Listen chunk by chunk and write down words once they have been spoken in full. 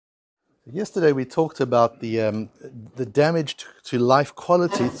Yesterday we talked about the damage to life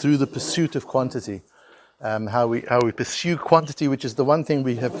quality through the pursuit of quantity. How we pursue quantity, which is the one thing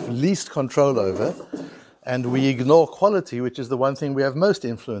we have least control over, and we ignore quality, which is the one thing we have most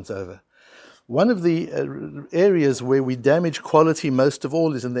influence over. One of the areas where we damage quality most of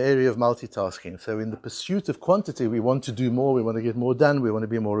all is in the area of multitasking. So in the pursuit of quantity, we want to do more, we want to get more done, we want to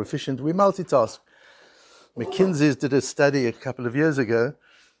be more efficient, we multitask. McKinsey did a study a couple of years ago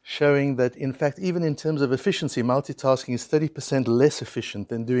showing that, in fact, even in terms of efficiency, multitasking is 30% less efficient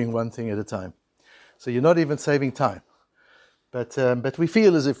than doing one thing at a time. So you're not even saving time. But we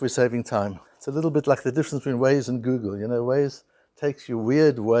feel as if we're saving time. It's a little bit like the difference between Waze and Google. You know, Waze takes you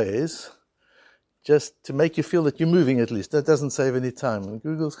weird ways just to make you feel that you're moving at least. That doesn't save any time. And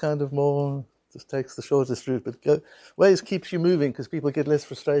Google's kind of more, just takes the shortest route. But Waze keeps you moving because people get less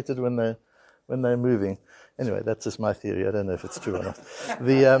frustrated when they're moving. Anyway, that's just my theory. I don't know if it's true or not.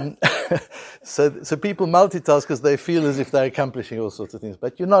 So people multitask because they feel as if they're accomplishing all sorts of things,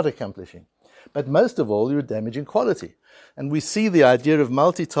 but you're not accomplishing. But most of all, you're damaging quality. And we see the idea of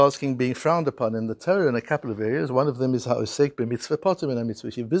multitasking being frowned upon in the Torah in a couple of areas. One of them is ha'osek b'mitzvah potter min ha'mitzvah.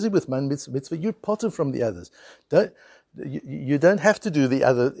 If you're busy with one mitzvah, you're potter from the others. You don't have to do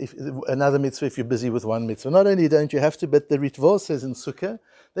another mitzvah if you're busy with one mitzvah. Not only don't you have to, but the Ritva says in Sukkah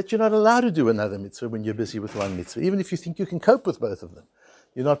that you're not allowed to do another mitzvah when you're busy with one mitzvah, even if you think you can cope with both of them.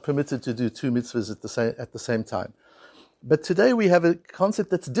 You're not permitted to do two mitzvahs at the same time. But today we have a concept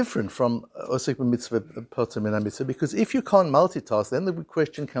that's different from osek b'mitzvah potter min ha'mitzvah, because if you can't multitask, then the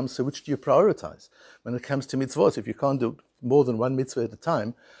question comes, so which do you prioritize? When it comes to mitzvot, if you can't do more than one mitzvah at a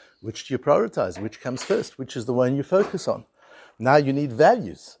time, which do you prioritize? Which comes first? Which is the one you focus on? Now you need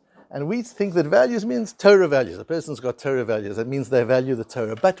values. And we think that values means Torah values. A person's got Torah values. That means they value the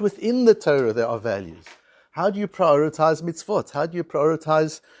Torah. But within the Torah there are values. How do you prioritize mitzvot? How do you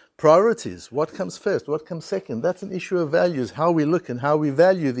prioritize priorities? What comes first? What comes second? That's an issue of values. How we look and how we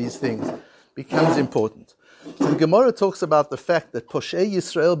value these things becomes important. So the Gemara talks about the fact that Poshei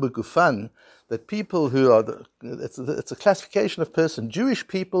Yisrael Begufan, that people who are, it's a classification of person, Jewish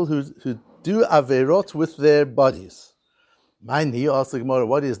people who do averot with their bodies. He asks the Gemara,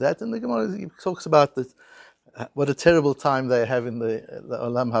 what is that? And the Gemara talks about what a terrible time they have in the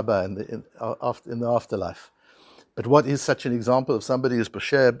Olam Haba, in the afterlife. But what is such an example of somebody who's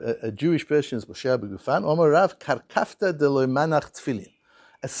a Jewish person who's Posher Begufan? Omer Rav Karkafta de lo manach tefillin.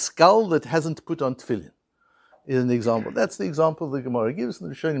 A skull that hasn't put on tefillin is an example. That's the example the Gemara gives.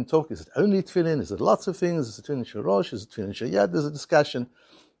 And the Rishonim talk, is it only tefillin? Is it lots of things? Is it tefillin shorosh? Is it tefillin shayad? There's a discussion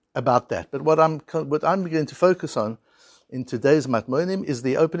about that. But what I'm going to focus on in today's Matmonim is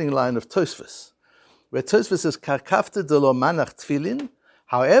the opening line of Tosfos, where Tosfos says, Karkafta de lo manach tefillin,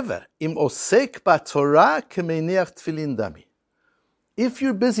 however, im osek b'Torah k'meiniach tefillin dami. If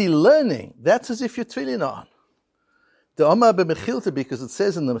you're busy learning, that's as if your tefillin are on. The Omar b'Mechilta, because it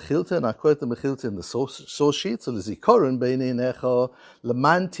says in the Mechilta, and I quote the Mechilta in the source sheet, so l'zikoron b'nei necha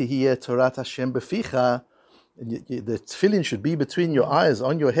leman tihiyeh Torat Hashem b'ficha. The tefillin should be between your eyes,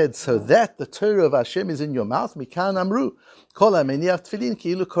 on your head, so that the Torah of Hashem is in your mouth. Mikan amru, kol ha'meniach tefillin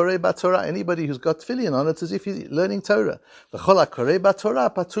ki'ilu korei b'Torah. Anybody who's got tefillin on it, as if he's learning Torah. V'chol ha'korei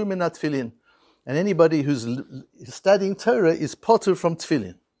b'Torah patur min ha'tefillin. And anybody who's studying Torah is potter from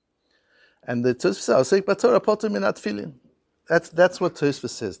tefillin. And the Tosfos says, b'Torah potter min ha'tefillin. That's what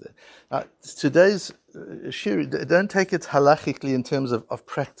Tosfos says there. Today's shir, don't take it halachically in terms of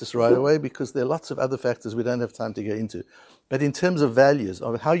practice right away, because there are lots of other factors we don't have time to get into. But in terms of values,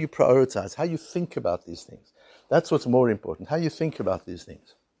 of how you prioritize, how you think about these things, that's what's more important. How you think about these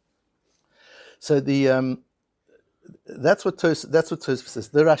things. So that's what Tosfos says.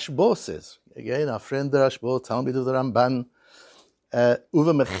 The Rashbo says, again, our friend the Rashbo, Talmid of the Ramban,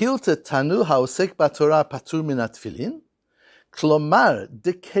 uva mechilta tanu haosek b'Torah patur min ha'tefillin. Klomar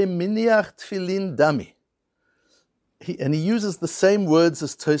de keminiach tefillin dami. And he uses the same words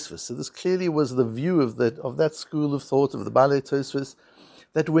as Tosfos. So this clearly was the view of that school of thought of the Balei Tosfos,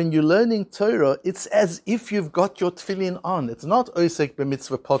 that when you're learning Torah, it's as if you've got your tefillin on. It's not osek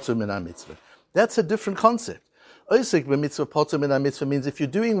b'mitzvah potter min ha'mitzvah. That's a different concept. Osek b'mitzvah potter min ha'mitzvah means if you're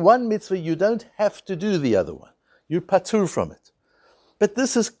doing one mitzvah, you don't have to do the other one. You're patur from it. But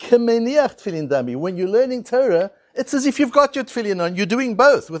this is kemeniach tefillin dami. When you're learning Torah, it's as if you've got your tefillin on. You're doing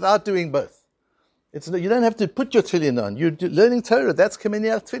both without doing both. You don't have to put your tefillin on. You're learning Torah. That's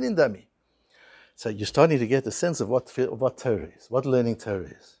kemeniach tefillin dami. So you're starting to get a sense of what Torah is, what learning Torah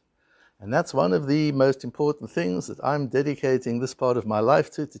is. And that's one of the most important things that I'm dedicating this part of my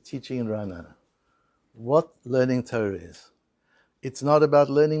life to teaching in Ra'anana. What learning Torah is. It's not about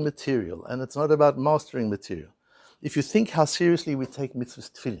learning material, and it's not about mastering material. If you think how seriously we take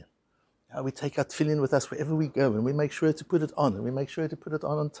mitzvahs tefillin, We take our tefillin with us wherever we go, and we make sure to put it on, and we make sure to put it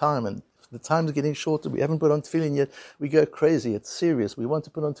on time. And if the time's getting shorter, we haven't put on tefillin yet, we go crazy. It's serious. We want to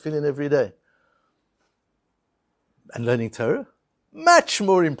put on tefillin every day. And learning Torah, much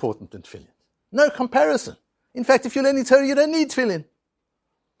more important than tefillin. No comparison. In fact, if you're learning Torah, you don't need tefillin.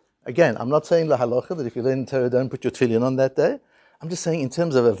 Again, I'm not saying la halacha that if you're learning Torah, don't put your tefillin on that day. I'm just saying in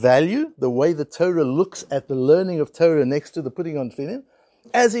terms of a value, the way the Torah looks at the learning of Torah next to the putting on tefillin,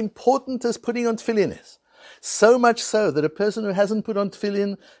 as important as putting on tefillin is. So much so that a person who hasn't put on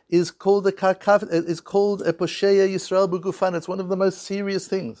tefillin is called a posheya Yisrael b'gufan. It's one of the most serious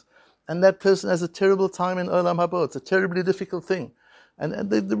things. And that person has a terrible time in Olam Haba. It's a terribly difficult thing.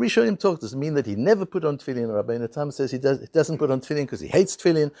 And the Rishonim talk, doesn't mean that he never put on tefillin. Rabbeinu Tam says he doesn't put on tefillin because he hates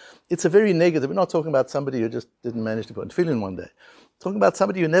tefillin. It's a very negative. We're not talking about somebody who just didn't manage to put on tefillin one day. We're talking about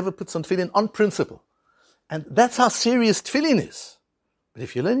somebody who never puts on tefillin on principle. And that's how serious tefillin is. But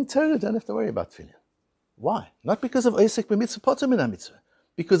if you're learning Torah, you don't have to worry about tefillin. Why? Not because of Osek b'mitzvah poter min hamitzvah.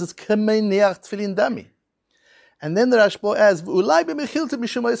 Because it's kemei neach tefillin dami. And then the Rashba adds, Ulai b'mechilta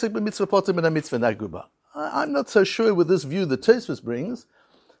mishum Osek b'mitzvah poter min hamitzvah naguba. I'm not so sure with this view that Tosfos brings.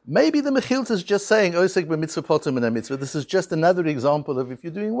 Maybe the Mechilta is just saying, Osek b'mitzvah poter min hamitzvah. This is just another example of if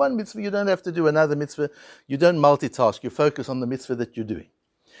you're doing one mitzvah, you don't have to do another mitzvah. You don't multitask. You focus on the mitzvah that you're doing.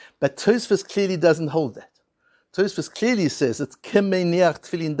 But Tosfos clearly doesn't hold that. Tosfos clearly says it's kemei neach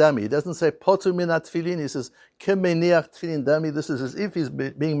tefillin dami. He doesn't say poter min tefillin. He says kemei neach tefillin dami. This is as if he's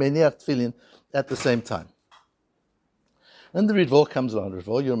being meneach tefillin at the same time. And the Ritva comes along.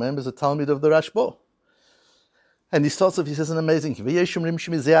 Ritva, you remember, is a Talmud of the Rashba. And he starts off, he says an amazing thing. Some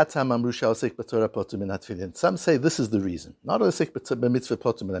say this is the reason. Not osek b'mitzvah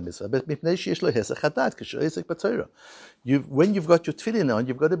poter min hamitzvah, but mipnei sheyesh lo hesach hadat kasher osek b'Torah. When you've got your tefillin on,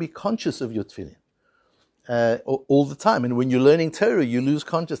 you've got to be conscious of your tefillin. All the time. And when you're learning Torah, you lose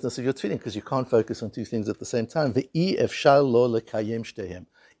consciousness of your tefillin because you can't focus on two things at the same time. It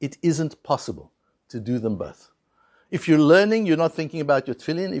isn't possible to do them both. If you're learning, you're not thinking about your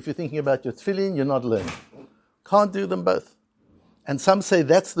tefillin. If you're thinking about your tefillin, you're not learning. Can't do them both. And some say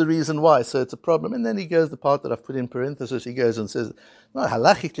that's the reason why, so it's a problem. And then he goes, the part that I've put in parenthesis, he goes and says, no,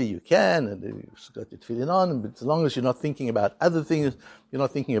 halachically you can, and you've got your tefillin on, but as long as you're not thinking about other things, you're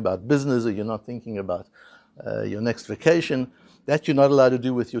not thinking about business, or you're not thinking about your next vacation, that you're not allowed to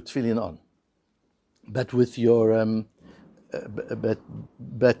do with your tefillin on. But with your, but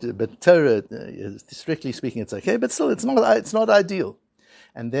Torah, strictly speaking, it's okay, but still, it's not ideal.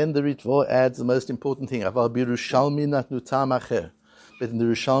 And then the Ritva adds the most important thing, Aval b'Yerushalmi natnu tam acher. But in the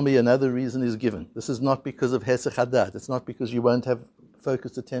Yerushalmi, another reason is given. This is not because of hesech hadat. It's not because you won't have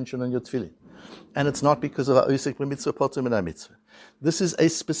focused attention on your tefillin. And it's not because of osek b'mitzvah poter min hamitzvah. This is a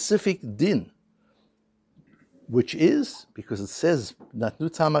specific din, which is, because it says,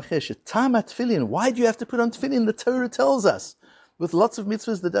 natnu tam acher, shetam tefillin. Why do you have to put on tefillin? The Torah tells us. With lots of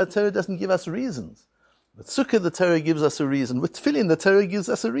mitzvahs, the Torah doesn't give us reasons. With Sukkah, the Torah gives us a reason. With Tefillin, the Torah gives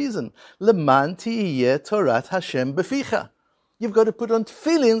us a reason. Leman tihyeh Torat Hashem beficha. You've got to put on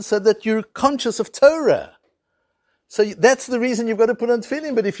Tefillin so that you're conscious of Torah. So that's the reason you've got to put on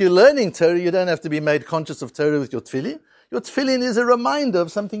Tefillin. But if you're learning Torah, you don't have to be made conscious of Torah with your Tefillin. Your Tefillin is a reminder of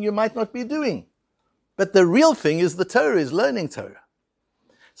something you might not be doing. But the real thing is the Torah, is learning Torah.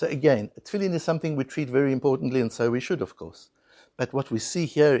 So again, Tefillin is something we treat very importantly, and so we should, of course. But what we see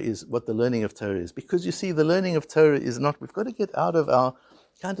here is what the learning of Torah is. Because you see, the learning of Torah is not, we've got to get out of our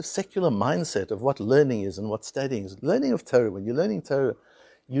kind of secular mindset of what learning is and what studying is. Learning of Torah, when you're learning Torah,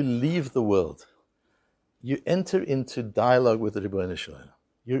 you leave the world. You enter into dialogue with the Ribbono Shel Olam.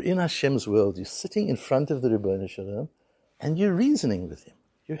 You're in Hashem's world. You're sitting in front of the Ribbono Shel Olam, and you're reasoning with Him.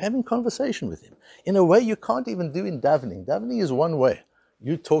 You're having conversation with Him in a way you can't even do in davening. Davening is one way.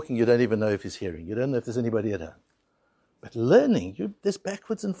 You're talking, you don't even know if He's hearing. You don't know if there's anybody at home. But learning, there's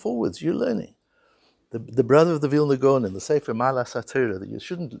backwards and forwards. You're learning. The brother of the Vilna Gaon in the Sefer Malas HaTorah, that you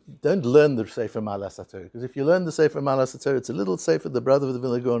don't learn the Sefer Malas HaTorah, because if you learn the Sefer Malas HaTorah, it's a little Sefer the brother of the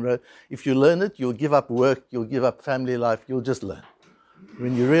Vilna Gaon wrote. If you learn it, you'll give up work, you'll give up family life, you'll just learn.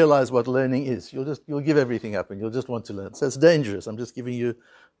 When you realize what learning is, you'll give everything up and you'll just want to learn. So it's dangerous. I'm just giving you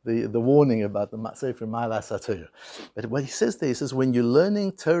the warning about the Sefer Malas HaTorah. But what he says there, he says, when you're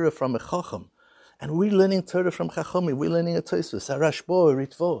learning Torah from a Chacham, and we're learning Torah from Chachomim, we're learning a Tosfos, a Rashba, a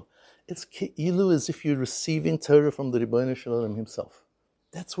Ritva. It's ki'ilu as if you're receiving Torah from the Ribbono Shel Olam Himself.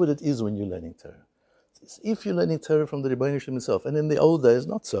 That's what it is when you're learning Torah. It's if you're learning Torah from the Ribbono Shel Olam Himself. And in the old days,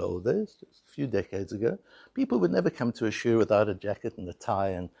 not so old days, just a few decades ago, people would never come to a shiur without a jacket and a tie,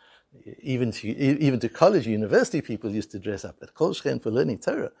 and even to college, university, people used to dress up. At Kol Shchen for learning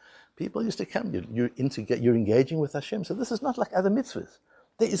Torah, people used to come. You're engaging with Hashem. So this is not like other mitzvahs.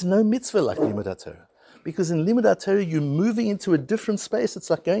 There is no mitzvah like Limud HaTorah. Because in Limud HaTorah, you're moving into a different space. It's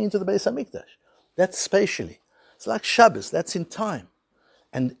like going into the Beis HaMikdash. That's spatially. It's like Shabbos. That's in time.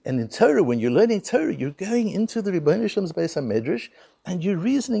 And in Torah, when you're learning Torah, you're going into the Rebbeinu Shalom's Beis HaMedrash, and you're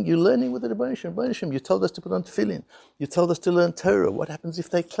reasoning, you're learning with the Rebbeinu Shalom. Rebbeinu Shalom, you told us to put on tefillin. You told us to learn Torah. What happens if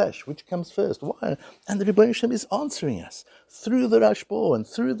they clash? Which comes first? Why? And the Rebbeinu Shalom is answering us through the Rashbo and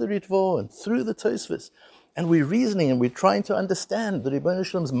through the Ritvo and through the Tosfos. And we're reasoning and we're trying to understand the Rebbeinu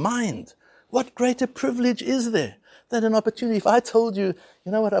Shalom's mind. What greater privilege is there than an opportunity? If I told you,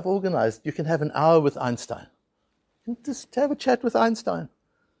 you know what I've organized, you can have an hour with Einstein. You can just have a chat with Einstein.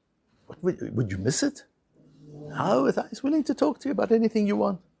 Would you miss it? No, he's willing to talk to you about anything you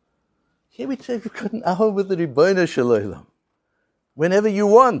want. Here we say we've got an hour with the Rebbeinu Shalom. Whenever you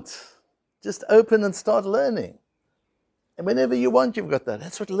want, just open and start learning. And whenever you want, you've got that.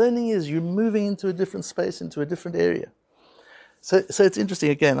 That's what learning is. You're moving into a different space, into a different area. So it's interesting.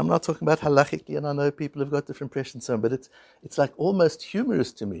 Again, I'm not talking about halachically, and I know people have got different impressions, but it's like almost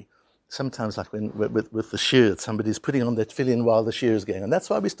humorous to me. Sometimes, like when with the shir, somebody's putting on that tefillin while the shir is going. And that's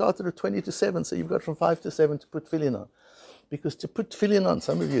why we started at 20 to 7, so you've got from 5 to 7 to put tefillin on. Because to put tefillin on,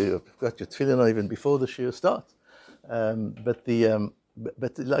 some of you have got your tefillin on even before the shir starts. But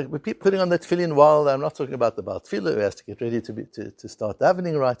like we're putting on that tefillin while, I'm not talking about the Baal Tefillah who has to get ready to start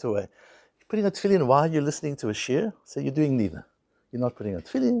davening right away. You're putting on tefillin while you're listening to a shir, so you're doing neither. You're not putting on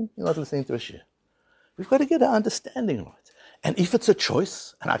tefillin, you're not listening to a shir. We've got to get our understanding right. And if it's a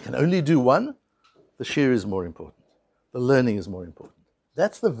choice, and I can only do one, the shir is more important. The learning is more important.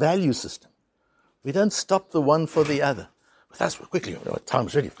 That's the value system. We don't stop the one for the other. But that's quickly,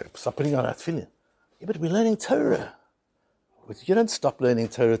 time's ready, stop putting on our tefillin. Yeah, but we're learning Torah. But you don't stop learning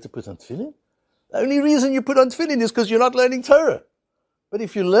Torah to put on tefillin. The only reason you put on tefillin is because you're not learning Torah. But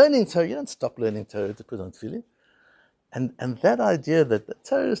if you're learning Torah, you don't stop learning Torah to put on tefillin. And that idea that the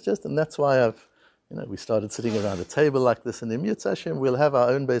Torah is just, and that's why we started sitting around a table like this, and in Yitz Hashem, we'll have our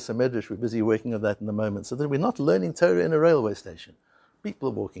own Beis HaMedrash. We're busy working on that in the moment, so that we're not learning Torah in a railway station. People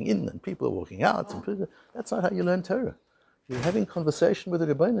are walking in and people are walking out. And that's not how you learn Torah. You're having conversation with the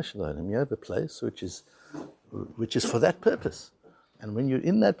Rebbeinu Shalom. You have a place which is for that purpose. And when you're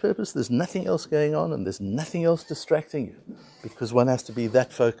in that purpose, there's nothing else going on and there's nothing else distracting you, because one has to be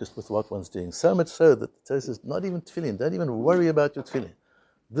that focused with what one's doing. So much so that the Torah says, not even tefillin, don't even worry about your tefillin.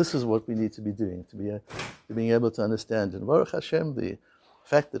 This is what we need to be doing, to being able to understand. And Baruch Hashem, the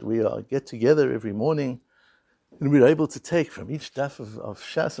fact that we get together every morning and we're able to take from each daf of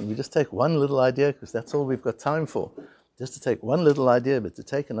Shas, and we just take one little idea, because that's all we've got time for. Just to take one little idea, but to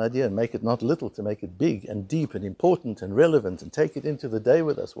take an idea and make it not little, to make it big and deep and important and relevant, and take it into the day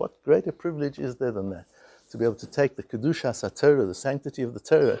with us. What greater privilege is there than that? To be able to take the Kedushas HaTorah, the sanctity of the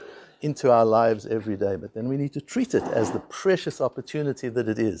Torah, into our lives every day. But then we need to treat it as the precious opportunity that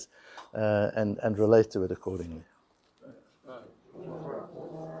it is, and relate to it accordingly.